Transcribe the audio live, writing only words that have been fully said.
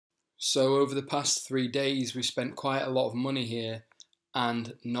So over the past 3 days, we spent quite a lot of money here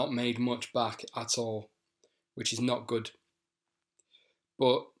and not made much back at all, which is not good.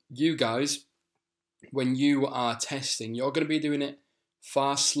 But you guys, when you are testing, you're going to be doing it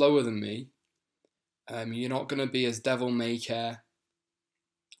far slower than me. You're not going to be as devil may care,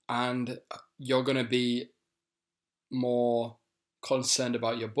 and you're going to be more concerned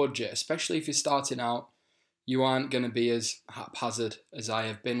about your budget, especially if you're starting out. You aren't going to be as haphazard as I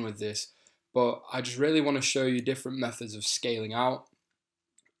have been with this, but I just really want to show you different methods of scaling out,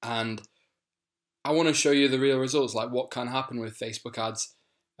 and I want to show you the real results, like what can happen with Facebook ads.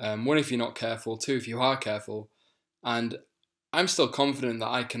 One, if you're not careful; two, if you are careful. And I'm still confident that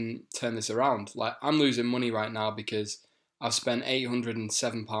I can turn this around. Like, I'm losing money right now because I've spent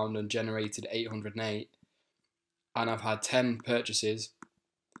 £807 and generated 808, and I've had 10 purchases,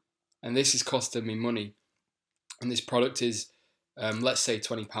 and this is costing me money. And this product is, let's say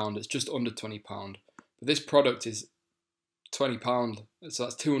 £20. It's just under £20, but this product is £20, so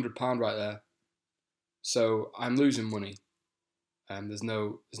that's £200 right there. So I'm losing money. There's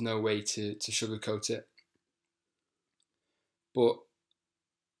no way to sugarcoat it. But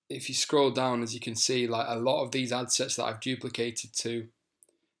if you scroll down, as you can see, like a lot of these ad sets that I've duplicated to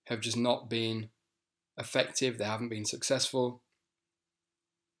have just not been effective. They haven't been successful.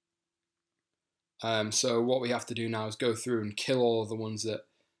 So what we have to do now is go through and kill all of the ones that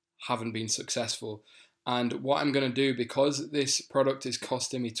haven't been successful. And what I'm going to do, because this product is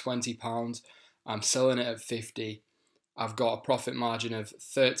costing me £20, I'm selling it at 50. I've got a profit margin of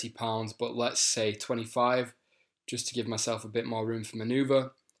 £30, but let's say 25, just to give myself a bit more room for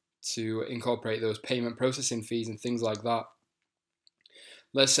maneuver, to incorporate those payment processing fees and things like that.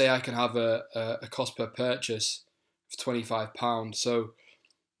 Let's say I can have a cost per purchase of £25. So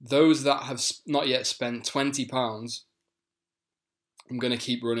those that have not yet spent £20, I'm going to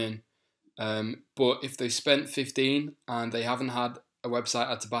keep running. But if they spent 15 and they haven't had a website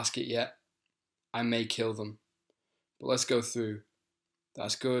add to basket yet, I may kill them. But let's go through.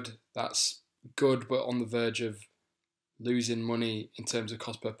 That's good, but on the verge of losing money in terms of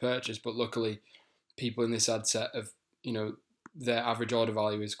cost per purchase. But luckily, people in this ad set have, their average order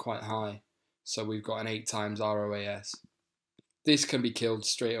value is quite high. So we've got an 8 times ROAS. This can be killed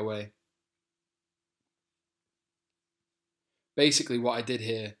straight away. Basically what I did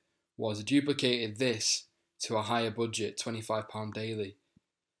here was I duplicated this to a higher budget, £25 daily.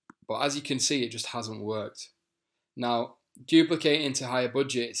 But as you can see, it just hasn't worked. Now, duplicating to higher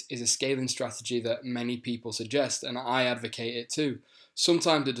budgets is a scaling strategy that many people suggest, and I advocate it too.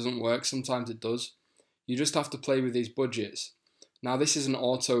 Sometimes it doesn't work, sometimes it does. You just have to play with these budgets. Now, this is an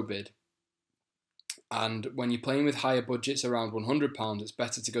auto bid, and when you're playing with higher budgets around £100, it's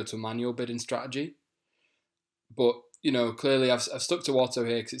better to go to a manual bidding strategy. But, clearly I've stuck to auto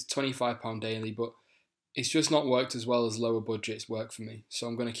here because it's £25 daily, but it's just not worked as well as lower budgets work for me. So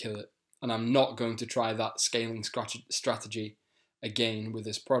I'm going to kill it. And I'm not going to try that scaling strategy again with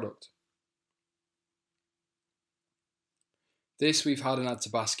this product. This, we've had an add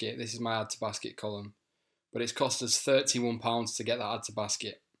to basket. This is my add to basket column. But it's cost us £31 to get that add to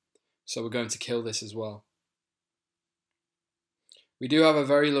basket. So we're going to kill this as well. We do have a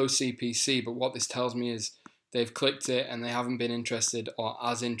very low CPC, but what this tells me is they've clicked it and they haven't been interested or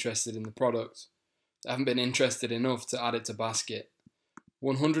as interested in the product. They haven't been interested enough to add it to basket.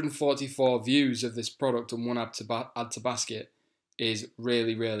 144 views of this product and one add to basket is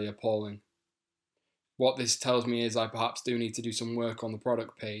really, really appalling. What this tells me is I perhaps do need to do some work on the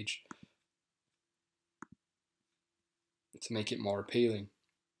product page to make it more appealing.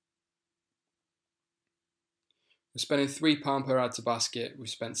 We're spending £3 per add to basket. We've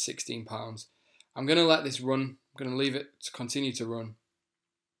spent £16. I'm going to let this run. I'm going to leave it to continue to run.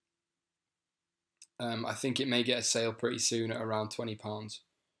 I think it may get a sale pretty soon at around £20.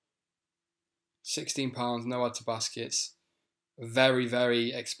 £16, no add to baskets. Very,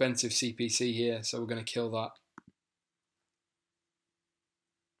 very expensive CPC here, so we're going to kill that.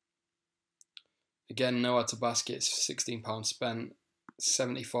 Again, no add to baskets, £16 spent,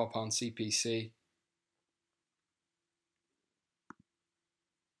 £74 CPC.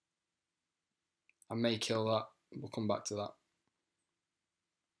 I may kill that. We'll come back to that.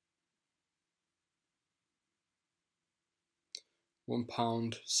 £1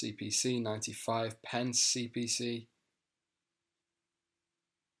 CPC, 95 pence CPC.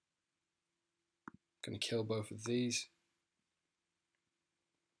 Going to kill both of these.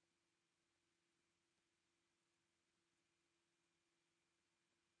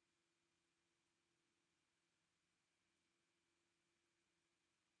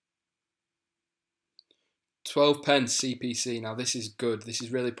 12 pence CPC. Now this is good. This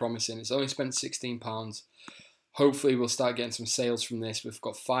is really promising. It's only spent £16. Hopefully we'll start getting some sales from this. We've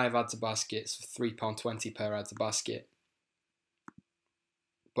got 5 add to baskets, £3.20 per add to basket.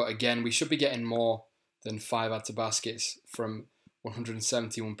 But again, we should be getting more than 5 add to baskets from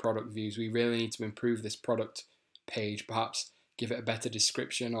 171 product views. We really need to improve this product page, perhaps give it a better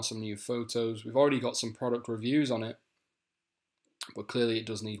description or some new photos. We've already got some product reviews on it, but clearly it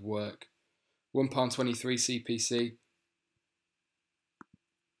does need work. £1.23 CPC.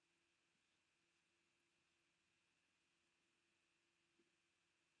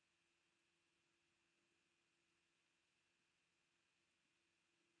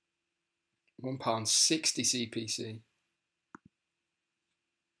 £1.60 CPC.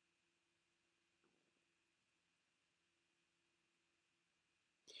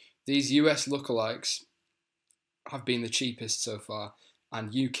 These US lookalikes have been the cheapest so far,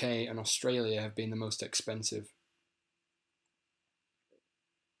 and UK and Australia have been the most expensive.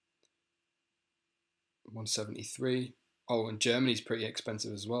 173. Oh, and Germany's pretty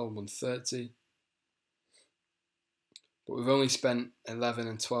expensive as well, 130. But we've only spent £11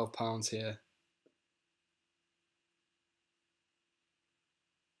 and £12 here.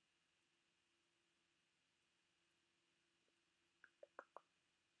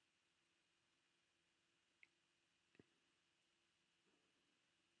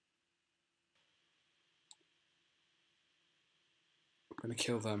 I'm going to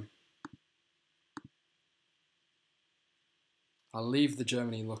kill them. I'll leave the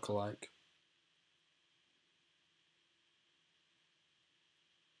Germany lookalike.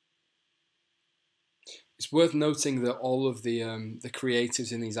 It's worth noting that all of the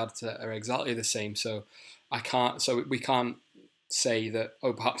creatives in these ads are exactly the same, so we can't say that,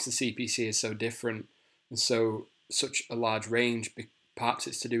 oh, perhaps the CPC is so different and so such a large range. Perhaps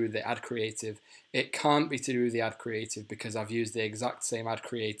it's to do with the ad creative. It can't be to do with the ad creative because I've used the exact same ad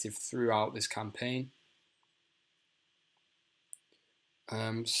creative throughout this campaign.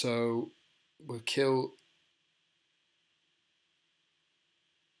 So we'll kill.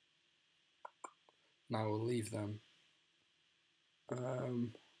 Now we'll leave them.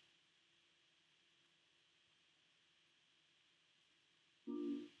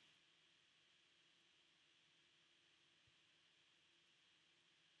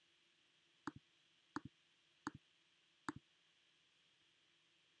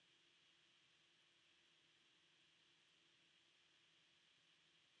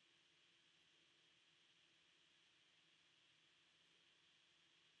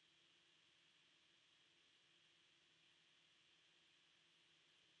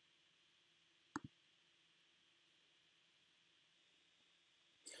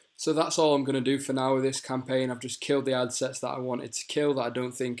 So that's all I'm going to do for now with this campaign. I've just killed the ad sets that I wanted to kill that I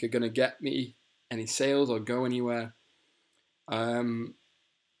don't think are going to get me any sales or go anywhere. I've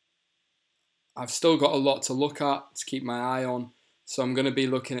still got a lot to look at, to keep my eye on. So I'm going to be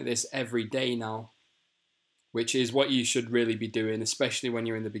looking at this every day now, which is what you should really be doing, especially when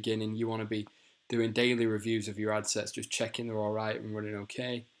you're in the beginning. You want to be doing daily reviews of your ad sets, just checking they're all right and running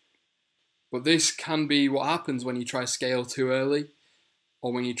okay. But this can be what happens when you try scale too early,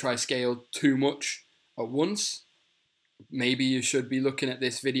 or when you try scale too much at once. Maybe you should be looking at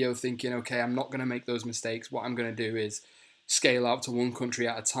this video thinking, okay, I'm not going to make those mistakes. What I'm going to do is scale out to one country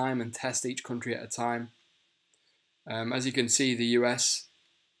at a time and test each country at a time. As you can see, the US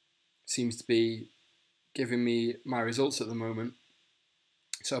seems to be giving me my results at the moment.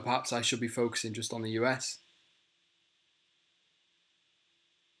 So perhaps I should be focusing just on the US.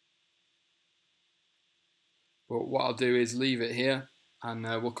 But what I'll do is leave it here and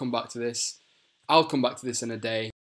we'll come back to this. I'll come back to this in a day.